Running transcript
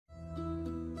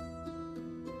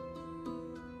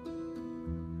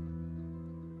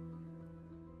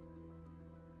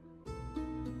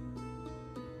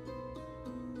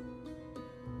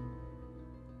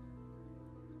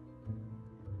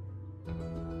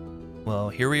Well,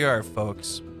 here we are,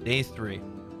 folks. Day 3.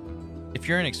 If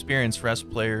you're an experienced Rust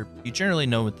player, you generally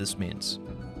know what this means.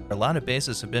 A lot of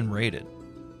bases have been raided.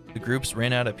 The groups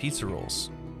ran out of pizza rolls,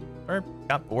 or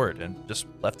got bored and just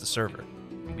left the server.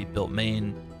 We built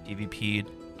main,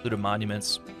 PvP'd, looted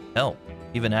monuments, hell,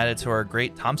 even added to our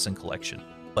great Thompson collection.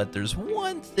 But there's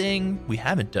one thing we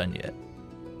haven't done yet.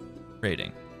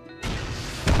 Raiding.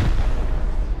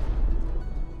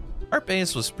 Our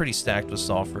base was pretty stacked with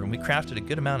sulfur, and we crafted a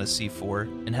good amount of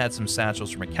C4 and had some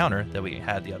satchels from a counter that we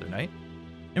had the other night.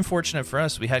 Unfortunate for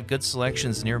us, we had good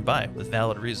selections nearby with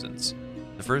valid reasons.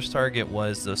 The first target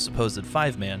was the supposed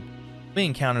 5-man. We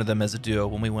encountered them as a duo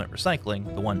when we went recycling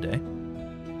the one day.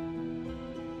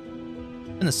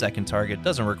 And the second target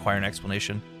doesn't require an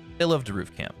explanation. They love to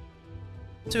roof camp.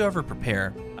 To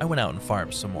over-prepare, I went out and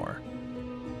farmed some more.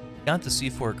 Got the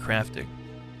C4 crafting,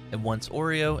 and once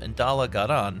Oreo and Dala got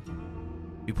on,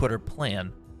 we put our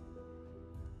plan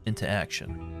into action.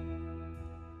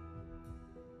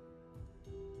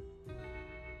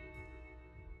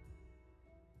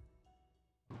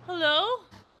 Hello?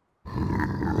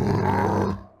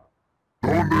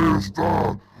 ¿Dónde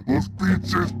están los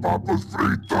pinches papas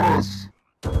fritas?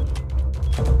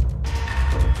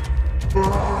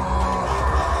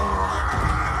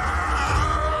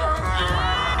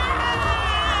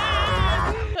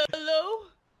 Hello?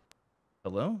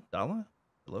 Hello? Dala?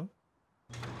 Hello?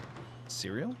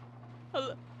 Cereal?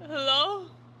 Hello?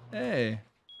 Hey,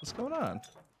 what's going on?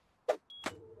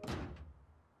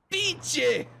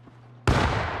 BJ!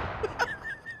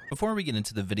 Before we get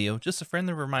into the video, just a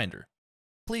friendly reminder.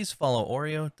 Please follow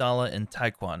Oreo, Dala, and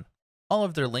Tyquonne. All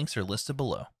of their links are listed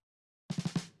below.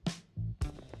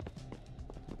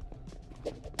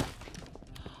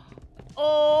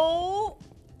 Oh!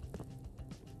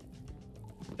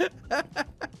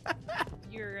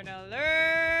 You're gonna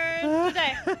learn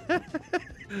today.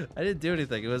 I didn't do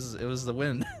anything. It was the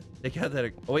wind. They got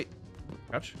that. Oh wait,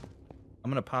 crouch.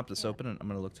 I'm gonna pop this open and I'm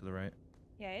gonna look to the right.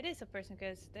 Yeah, it is a person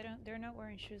because they're not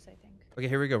wearing shoes, I think. Okay,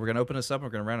 here we go. We're gonna open this up and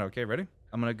we're gonna run out. Okay, ready?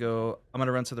 I'm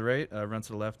gonna run to the right, run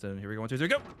to the left, and here we go. 1, 2, 3,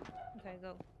 go! Okay,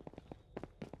 go.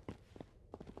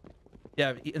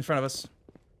 Yeah, in front of us.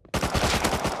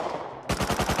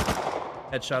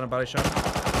 Headshot and body shot.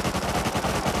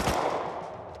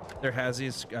 They're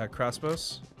Hazi's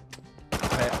crossbows.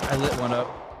 I lit one up.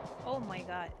 Oh my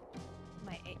god.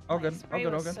 All my good, spray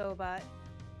all was good. so bad.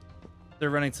 They're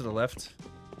running to the left.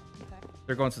 Okay.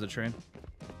 They're going to the train.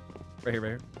 Right here, right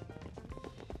here.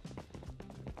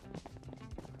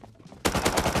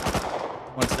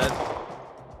 One's dead.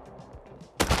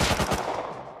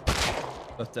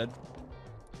 Both dead.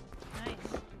 Nice.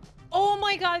 Oh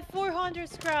my god, 400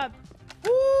 scrap.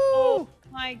 Woo! Oh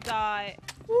my god.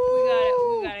 We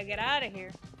gotta get out of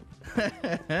here.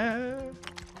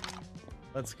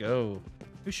 Let's go.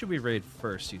 Who should we raid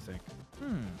first, you think?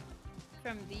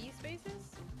 From these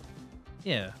bases?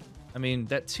 Yeah. I mean,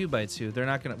 that 2x2, they're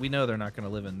not gonna, we know they're not gonna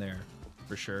live in there,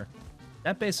 for sure.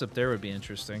 That base up there would be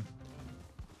interesting.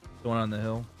 The one on the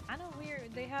hill. I know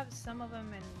they have some of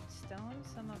them in stone,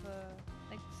 some of the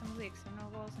external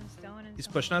walls in stone and He's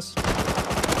some pushing us.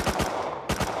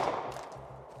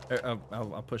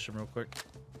 I'll push him real quick.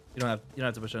 You don't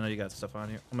have to push. I know you got stuff on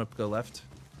you. I'm gonna go left.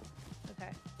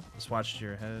 Okay. Just watch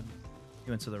your head.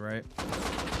 You went to the right.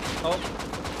 Oh,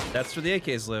 that's where the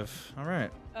AKs live. All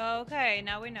right. Okay,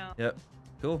 now we know. Yep.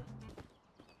 Cool.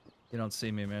 You don't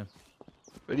see me, man.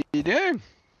 What are you doing?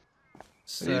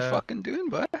 Just, What are you fucking doing,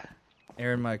 bud?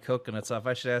 airing my coconuts off.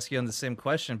 I should ask you on the same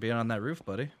question, being on that roof,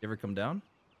 buddy. You ever come down?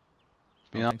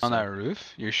 Being on that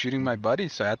roof? You're shooting my buddy,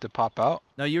 so I had to pop out.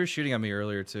 No, you were shooting at me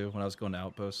earlier too when I was going to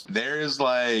Outpost. There's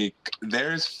 5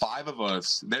 of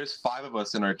us. There's 5 of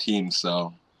us in our team,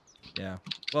 so. Yeah.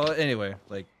 Well, anyway,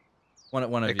 like one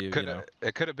of you.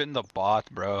 It could have been the bot,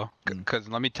 bro. Because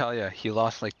let me tell you, he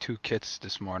lost like 2 kits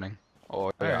this morning.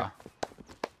 Oh yeah. Right.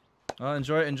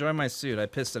 Well, enjoy my suit. I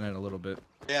pissed in it a little bit.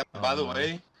 Yeah. By the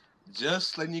way,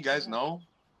 just letting you guys know,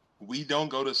 we don't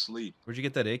go to sleep. Where'd you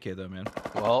get that AK though, man?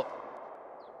 Well,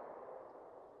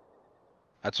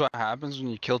 that's what happens when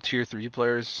you kill tier 3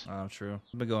 players. Oh, true.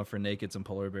 I've been going for nakeds and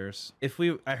polar bears.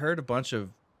 I heard a bunch of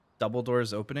double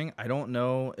doors opening. I don't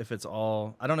know if it's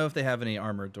all. I don't know if they have any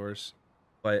armored doors,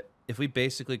 but if we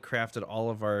basically crafted all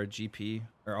of our GP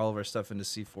or all of our stuff into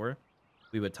C4,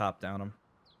 we would top down them.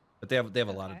 But they have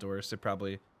a lot of doors. They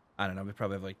probably, I don't know. We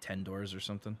probably have like 10 doors or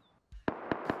something.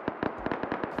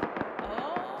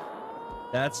 Oh.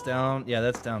 That's down. Yeah,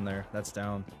 that's down there. That's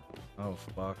down. Oh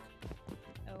fuck.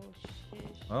 Oh shit.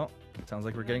 Well, sounds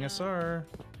like we're getting a SAR.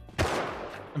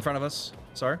 In front of us.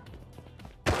 SAR.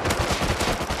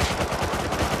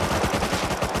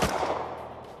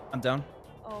 I'm down.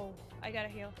 Oh, I gotta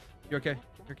heal. You're okay.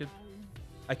 You're good.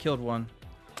 I killed one.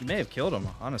 You may have killed him,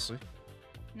 honestly.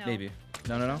 No. Maybe.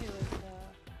 No. He was, no.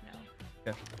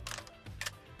 Okay.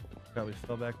 Forgot we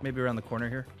fell back. Maybe around the corner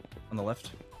here, on the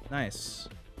left. Nice.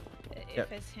 If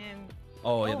Yep. it's him.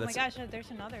 Oh yeah, Oh my that's gosh,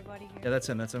 there's another body here. yeah, that's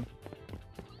him. That's him.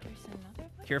 There's another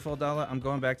body? Careful, Dala. I'm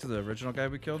going back to the original guy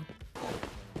we killed. Okay.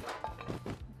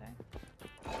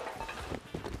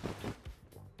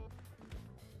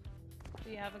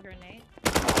 Do you have a grenade?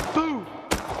 Boom!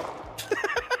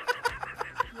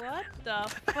 What the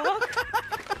fuck?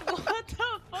 What the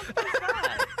fuck was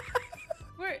that?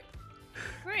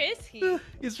 Where is he?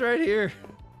 He's right here.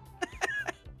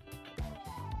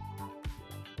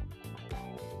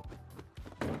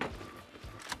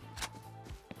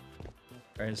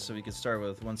 Alright, so we could start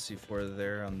with 1C4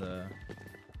 there on the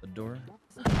door.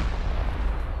 Let's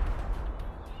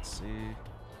see.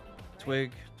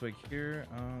 Twig here.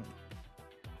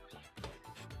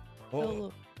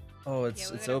 Oh, oh, it's Yeah,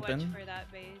 we it's gotta open. watch for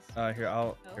that base.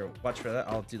 Here here watch for that.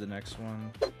 I'll do the next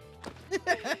one.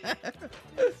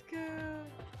 Let's go.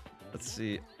 Let's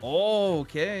see. Oh,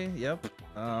 okay. Yep. Okay.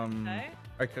 All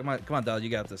right, come on, Dal. You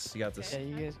got this. You got this. Yeah,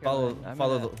 you guys go Follow ahead.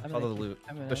 follow I'm the gonna loot.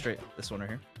 I'm Go gonna- straight. This one right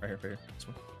here. Right here. This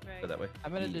one. Right. Go that way.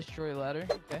 I'm gonna Yeah. destroy ladder.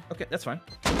 Okay. Okay, that's fine.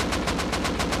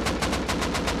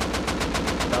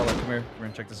 Dala, come here. We're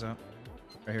gonna check this out.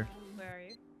 Right here. Where are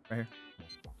you? Right here.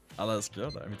 Oh, let's go.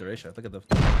 I mean, the ratio. Look at the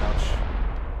pouch.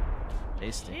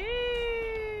 Tasty.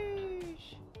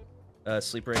 Sheesh.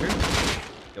 Sleep right here.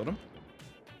 Killed him.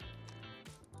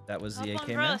 That was the Up AK,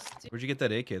 on man. Rust. Where'd you get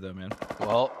that AK, though, man?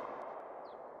 Well,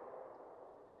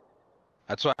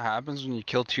 that's what happens when you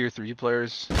kill tier 3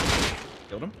 players.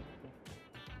 Killed him.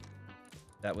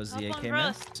 That was the Up AK, on man.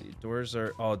 Rust. See, doors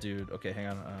are... Oh, dude. Okay, hang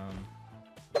on.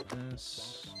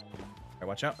 This... Alright,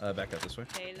 watch out. Back up this way.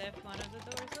 They left one of the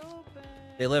doors open.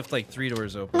 They left, like, 3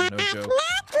 doors open. No joke.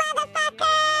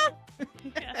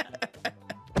 Yeah.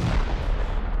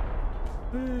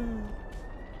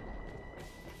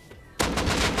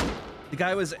 The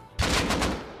guy was...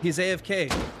 He's AFK.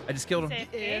 I just killed him.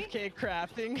 Say- AFK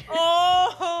crafting.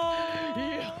 Oh!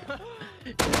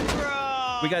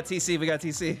 Bro! We got TC. We got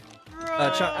TC. Bro!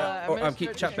 I'm gonna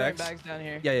keep start chop destroying bags. bags down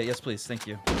here. Yeah, yes, please. Thank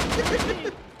you.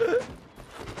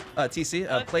 TC,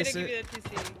 I was place gonna it. give you the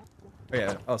TC. Oh,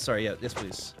 yeah. Oh, sorry. Yeah, yes,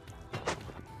 please.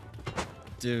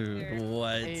 Dude, Here.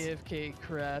 what? AFK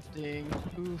crafting.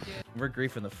 Oof. We're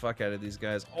griefing the fuck out of these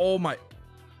guys. Oh my!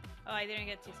 Oh, I didn't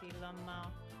get TC. Lama.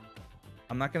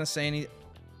 I'm not gonna say any.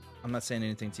 I'm not saying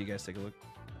anything to you guys. Take a look.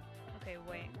 Okay,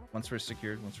 wait. Once we're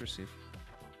secured, once we're safe.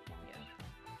 Yeah.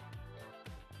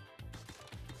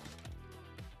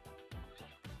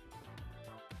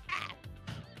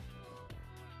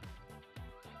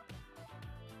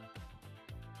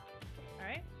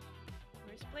 Alright.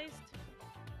 Where's placed?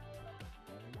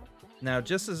 Now,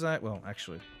 just as well,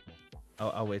 actually,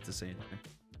 I'll wait to say anything.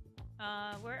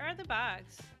 Where are the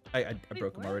bags? I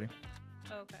broke them what? already.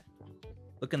 Oh, okay.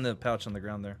 Look in the pouch on the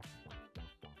ground there.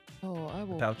 Oh, I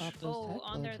will Pouch. pop those Oh, tech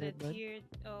under gloves the there, bud. tier.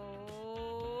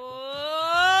 Oh!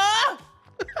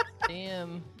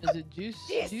 Damn. Is it juice?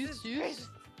 Jesus Juice? Christ.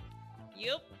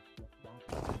 Yup.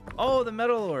 Oh, the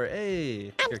metal ore.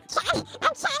 Hey. Here.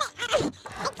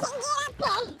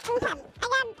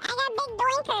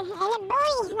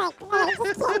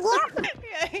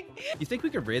 You think we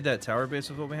could raid that tower base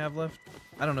with what we have left?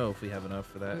 I don't know if we have enough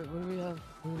for that. What do we have?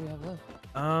 What do we have left?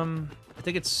 I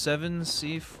think it's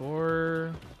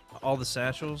 7C4, all the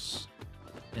satchels,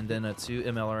 and then 2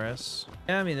 MLRS.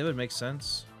 Yeah, I mean, it would make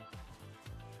sense.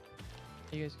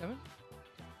 Are you guys coming?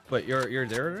 But you're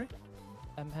there already?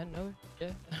 I'm heading over. Yeah.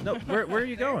 No, where are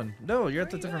you going? No, you're at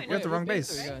the Where are you different. going? You're at the Wait, wrong what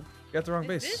base. are we going? You're at the wrong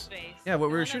It's base. this base. Yeah, what The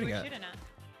we were one that shooting we're at. shooting at.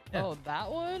 Yeah. Oh,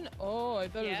 that one? Oh, I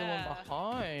thought it was the Yeah. one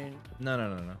behind.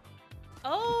 No.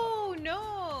 Oh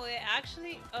no! It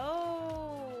actually.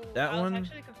 Oh. That I one- was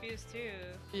actually confused too.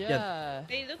 Yeah.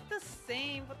 They look the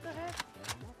same. What the heck?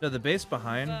 No, the base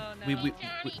behind. Oh, we no.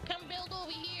 come build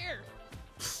over here.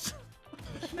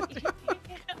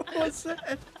 What's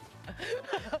that?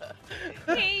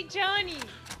 Hey Johnny.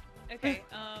 Okay.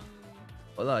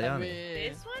 Hola, I Yanni.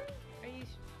 mean, This one? Are you?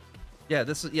 Yeah,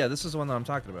 this is the one that I'm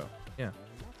talking about. Yeah.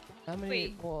 how many?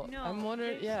 Wait, well, no, I'm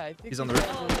wondering. there's- Yeah, I think He's on these the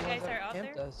guys roof. were Oh, the you ones guys that are out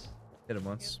camped there? us. Hit him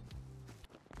once.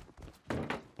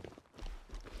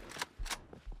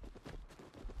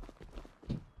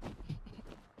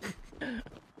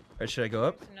 Alright, should I go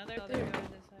up? There's another Right other there. door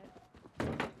this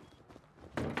side.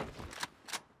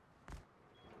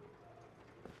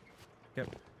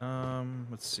 Yep.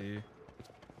 Let's see.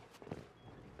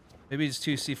 Maybe it's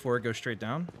 2C4, go straight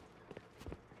down.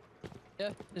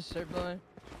 Yeah, just start blowing.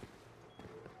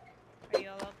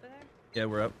 Yeah,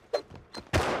 we're up.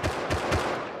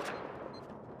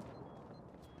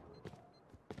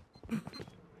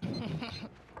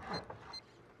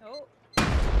 Oh.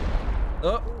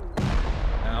 Oh.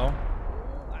 Ow.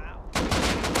 Wow.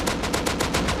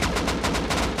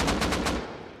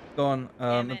 Going.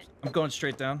 Damn it. I'm going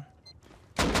straight down.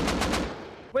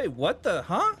 Wait, what the?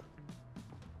 Huh?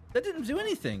 That didn't do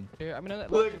anything. Here, I'm gonna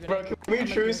let Look, bro, can we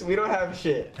truce? We don't have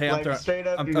shit. Hey, like, straight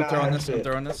up, I'm do not throwing have this. shit. I'm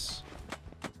throwing this.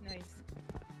 Nice.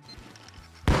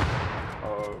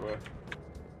 Oh, bro.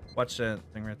 Watch that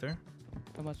thing right there.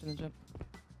 I'm watching the jump.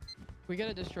 We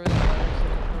gotta destroy the ladder so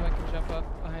no one can jump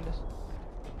up behind us.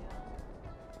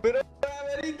 We don't have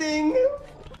anything.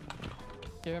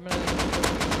 Here, I'm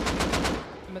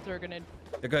gonna throw a grenade.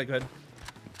 Yeah, go ahead. Go ahead.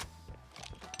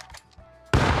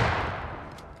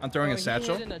 I'm throwing Oh, a he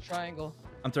satchel. hid in a triangle.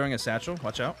 I'm throwing a satchel.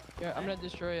 Watch out. Here, I'm gonna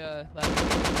destroy a ladder.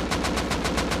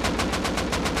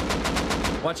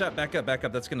 Watch out. Back up. Back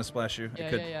up. That's gonna splash you. Yeah, It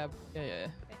could. yeah.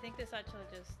 I think this actually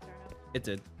just turned up. It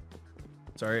did.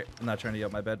 Sorry, I'm not trying to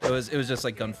yell. My bad. It was just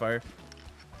like gunfire.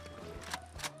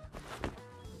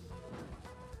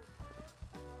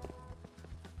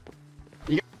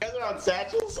 You guys are on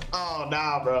satchels? Oh,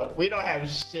 nah, bro. We don't have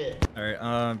shit. All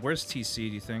right. Where's TC? Do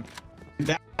you think?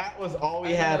 That was all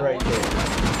we had right there.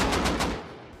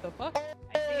 The fuck?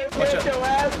 Watch out. Your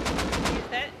ass. Is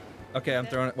that? Okay, I'm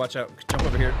throwing it. Watch out. Jump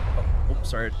over here. Oh, oops,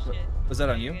 sorry. Shit. Was that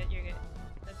on You're you? good, you're good.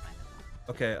 That's fine.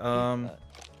 Okay. I'm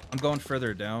going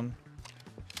further down.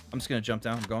 I'm just gonna jump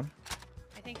down. I'm going.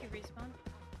 I think you respawned.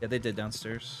 Yeah, they did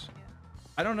downstairs. Yeah.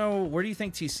 I don't know. Where do you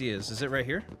think TC is? Is it right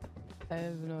here? I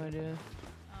have no idea.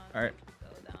 All right. Go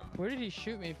down. Where did he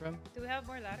shoot me from? Do we have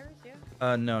more ladders?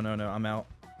 Yeah. No. I'm out.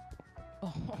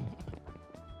 Oh.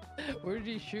 Where did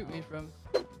he shoot me from?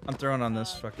 I'm throwing on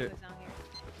this. Fuck He it. was down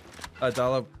here.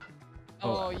 Dala.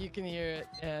 Oh, you can hear it.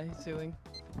 Yeah, he's ceiling.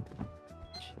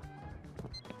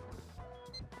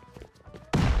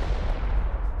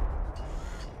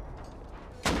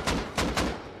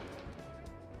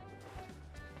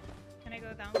 Can I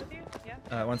go down with you?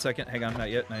 Yeah. 1 second. Hang on. Not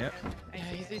yet. Not yet. I Yeah,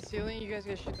 see he's it. ceiling. You guys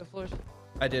gotta shoot the floors.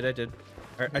 I did. All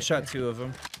right. I shot 2 of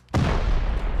them.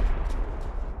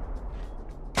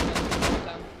 Drop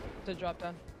down. To drop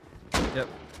down. Yep.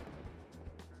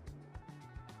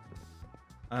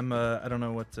 I don't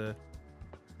know what to.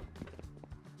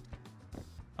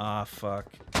 Ah, fuck.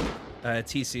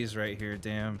 TC's right here.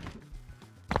 Damn.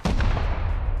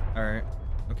 All right.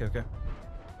 Okay.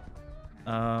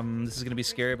 This is gonna be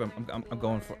scary, but I'm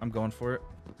going for it.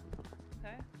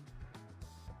 Okay.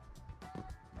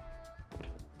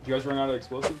 Did you guys run out of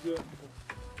explosives yet?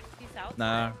 He's out.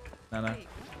 Nah. Wait, All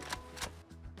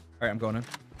right, I'm going in.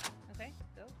 okay,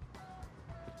 go.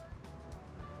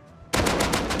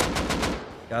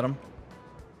 Got him.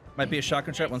 Might be a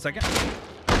shotgun trap. 1 second.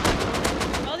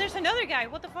 Oh, there's another guy.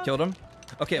 What the fuck? Killed him.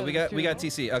 Okay, Oh, we there's got 2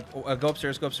 TC. Go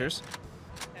upstairs. Go upstairs.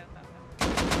 Okay,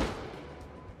 okay.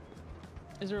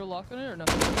 Is there a lock on it or no?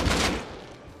 Get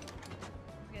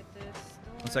this door.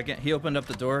 1 second. He opened up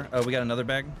the door. We got another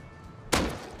bag.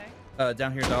 Okay.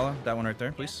 Down here, Dala. That one right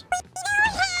there, please.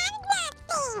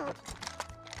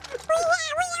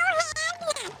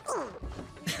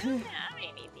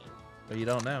 But you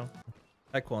don't know.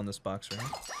 Tyquonne in this box right here.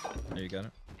 There, you got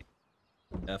it.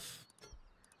 F.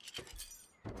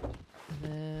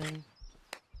 And then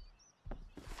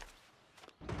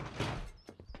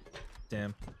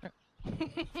Damn.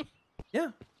 Yeah.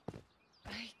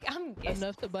 I'm guessing.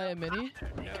 enough to buy a mini.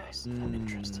 Is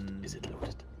it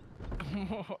loaded?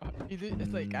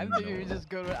 It's like I'm thinking we just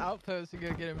go to Outpost and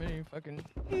go get a mini. Fucking.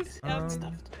 Is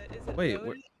it Wait,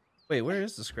 loaded? wait, where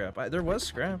is the scrap? There was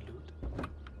scrap.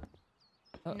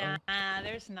 Uh-oh. Nah,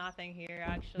 there's nothing here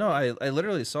actually. No, I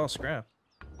literally saw scrap.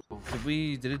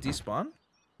 Did it despawn?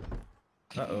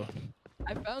 Uh-oh.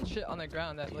 I found shit on the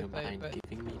ground that looked like, but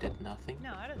No,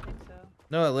 I don't think so.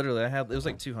 No, literally, it was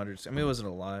like 200. I mean, it wasn't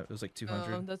a lot. It was like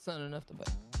 200. that's not enough to buy.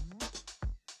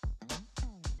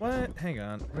 What? Hang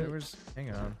on. Where's?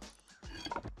 Hang on.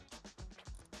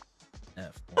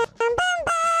 F.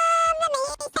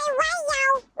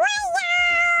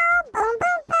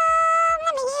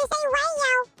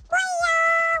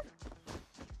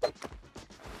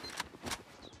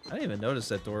 I didn't even notice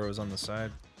that door was on the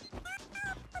side.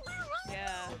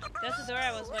 Yeah, that's the door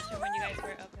I was watching when you guys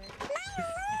were up there.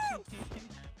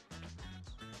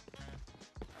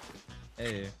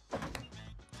 Hey.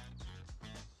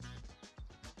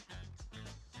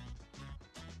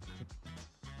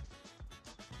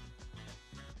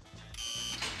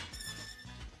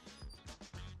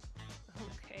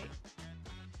 Okay.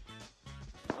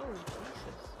 Oh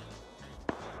Jesus.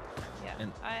 Yeah,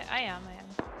 And- I am.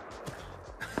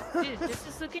 Dude, this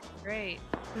is looking great.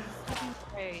 This is looking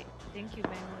great. Thank you,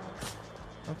 Bengals.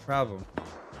 No problem.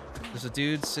 There's a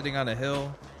dude sitting on a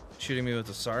hill shooting me with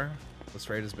a SAR. Let's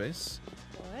raid his base.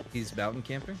 What? He's mountain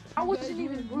camping. That wasn't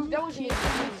even rude. That wasn't even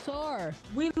SAR.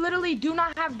 We literally do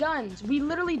not have guns. We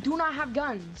literally do not have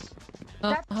guns.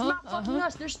 That's not fucking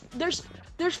us.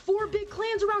 There's 4 big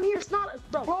clans around here. It's not,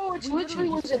 bro. It literally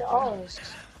wasn't us.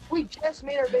 We just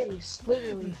made our base,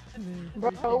 literally. Bro,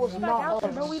 it was not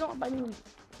us. Bro, we don't. I mean.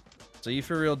 So you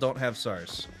for real don't have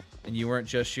SARs, and you weren't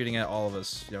just shooting at all of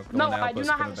us. You know, No, I do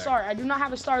not have a SAR. I do not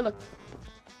have a SAR. Look.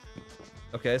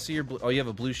 Okay, I see your blue. Oh, you have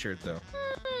a blue shirt though.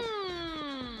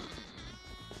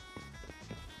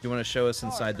 You want to show us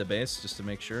inside the base just to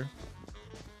make sure?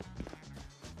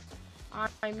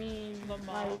 I mean,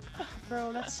 like,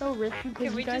 bro, that's so risky.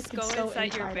 Can we just go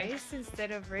inside your base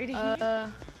instead of raiding?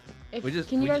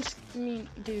 Can you guys? I mean,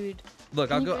 dude.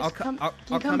 Look, I'll go. I'll come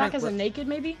come back in, as a naked,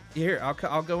 maybe. Here,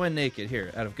 I'll go in naked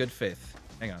here, out of good faith.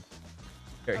 Hang on.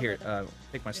 Here,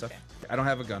 take my stuff. I don't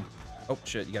have a gun. Oh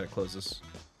shit, you gotta close this.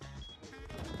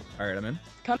 All right, I'm in.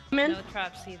 Come in. No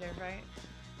traps either, right?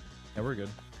 Yeah, we're good.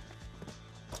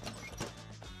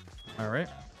 All right,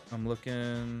 I'm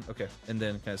looking. Okay, and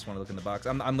then I just want to look in the box.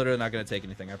 I'm literally not gonna take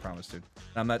anything. I promise, dude.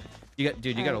 I'm not. You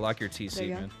gotta lock your TC,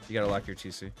 man. You gotta lock your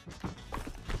TC.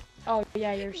 Oh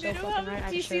yeah, you're so they don't fucking have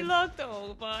right. a TC locked.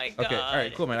 Oh my god. Okay, all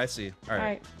right, cool, man. I see. All right. All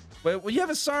right. Wait, well, you have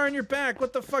a SAR on your back.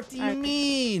 What the fuck do you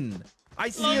mean? I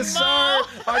see a SAR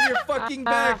on your fucking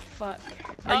back. Fuck.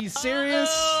 Are you serious?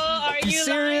 Are you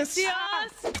serious? lying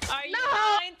to us? Are you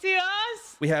lying to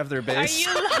us? We have their base.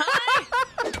 Are you lying?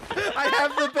 I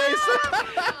have the base.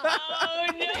 Oh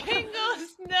no,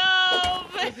 Bengals, no!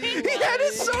 Bengals. He had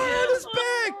a SAR on his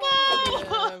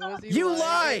back. You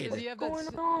lied. What's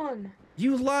going on?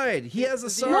 You lied. He has a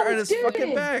SAR on his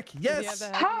fucking back. Yes.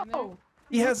 How?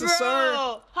 He has a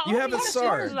SAR. You have a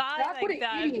SAR. Lie like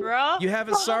that, bro. You have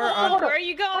a SAR on. Where are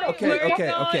you going? Okay, Where are you okay,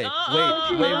 going? okay.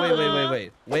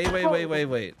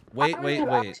 Wait.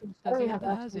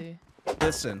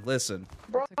 Listen.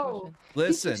 Bro,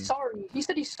 Listen. He's sorry. He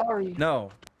said he's sorry.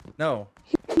 No.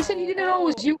 He said he didn't know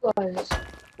it was you guys.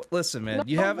 Listen, man.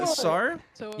 You have a SAR.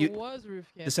 So it was roof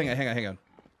camping. Just hang on.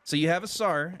 So you have a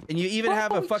SAR, and you even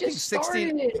have a we fucking just 16.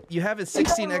 started. You have a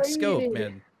 16x scope,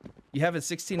 man. You have a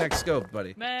 16x scope,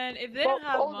 buddy. Man, if they don't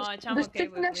have much, I'm okay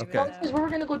with it. Because we're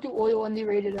gonna go do oil and they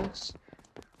raided us.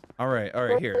 All right,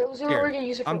 here.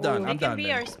 I'm done. They can man.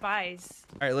 be our spies.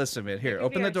 All right, listen, man. Here, could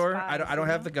open be the our door. spies, I don't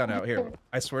have the gun out. Here,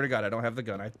 I swear to God, I don't have the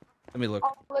gun. Let me look.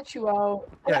 I'll let you out.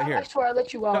 Yeah, here. I swear I'll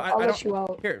let you out. No, I'll let you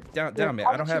out. Here, down, man.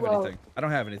 I don't have anything. I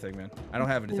don't have anything, man. I don't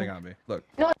have anything on me. Look.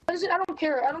 No, listen, I don't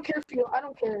care. I don't care if you. I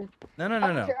don't care. No. I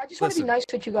don't care. I just want to be nice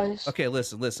with you guys. Okay,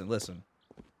 listen.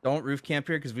 Don't roof camp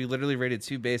here because we literally raided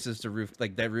 2 bases to roof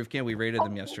that roof camp. We raided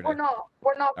them yesterday. We're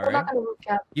not gonna roof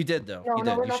camp. You did though. No, you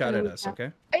did. we're You not shot gonna at roof us. camp.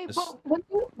 Okay. Hey, but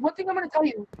one thing I'm gonna tell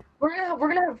you, we're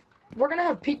gonna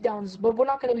have peak downs, but we're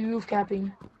not gonna be roof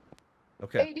camping.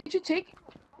 Okay. Hey, did you take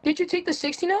the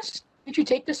 16x? Did you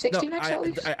take the 16x at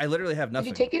least? I literally have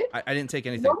nothing. Did you take it? I didn't take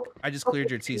anything. No? I just cleared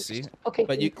your TC. Okay.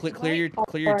 But you clear your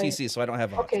TC, so I don't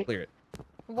have Okay. clear it.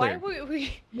 Why would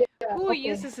we? Yeah, Who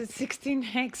uses a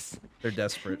 16x? They're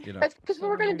desperate, you know. That's because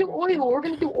we're gonna do oil. We're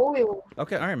gonna do oil.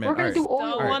 Okay, all right, man. We're gonna do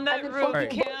oil. The one that And then roof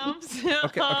fucking- camps.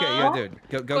 Okay, yeah,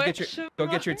 dude. Go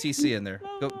get your TC in there.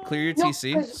 Go clear your No,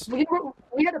 TC. 'cause we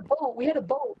had a boat. We had a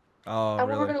boat. Oh, And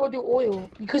we were really? gonna go do oil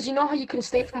because you know how you can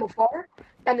stay from afar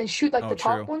and then shoot like Oh, the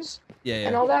top true. ones Yeah.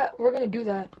 and all that. We're gonna do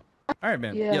that. All right,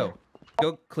 man. Yeah. Yo,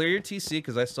 go clear your TC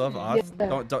because I still have off.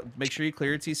 Yeah. Don't make sure you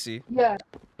clear your TC. Yeah.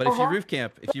 But if you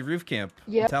roof camp,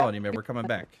 Yeah. I'm telling you, man, we're coming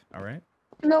back. All right.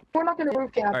 No, we're not gonna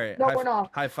roof camp. All right. No, we're not.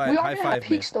 High five. We are High gonna have five me.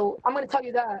 peaks though. I'm gonna tell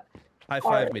you that. High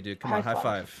All five right. me, dude. Come on, high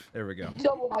five. There we go.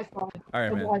 Double high five. All right,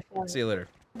 Double man. high five. See you later.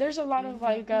 There's a lot of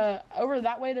like over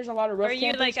that way. There's a lot of roof Are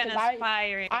you like an campers, 'cause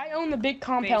aspiring? I own the big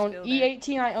compound. builder?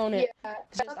 E18. I own it. Yeah.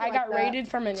 I got raided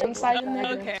from an inside in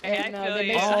there. Okay, and, I feel they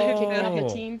you. basically kicked me off Oh.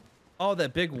 the team. Oh,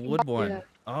 that big wood one. Yeah.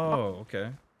 Oh,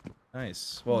 okay.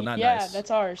 Nice. Well, not Yeah, nice.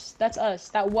 that's ours. That's us.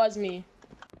 That was me.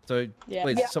 So Yeah.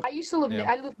 wait. Yeah, So I used to live. yeah.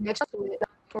 I lived next to it.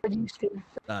 Or used to.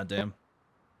 damn.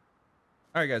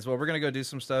 All right, guys. Well, we're gonna go do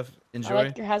some stuff. I Enjoy.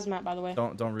 like your hazmat, by the way.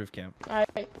 Don't roof camp. All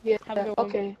right. Yeah. Have a good one.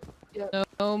 Okay.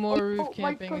 No more roof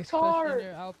my camping, guitar. especially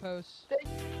near outposts.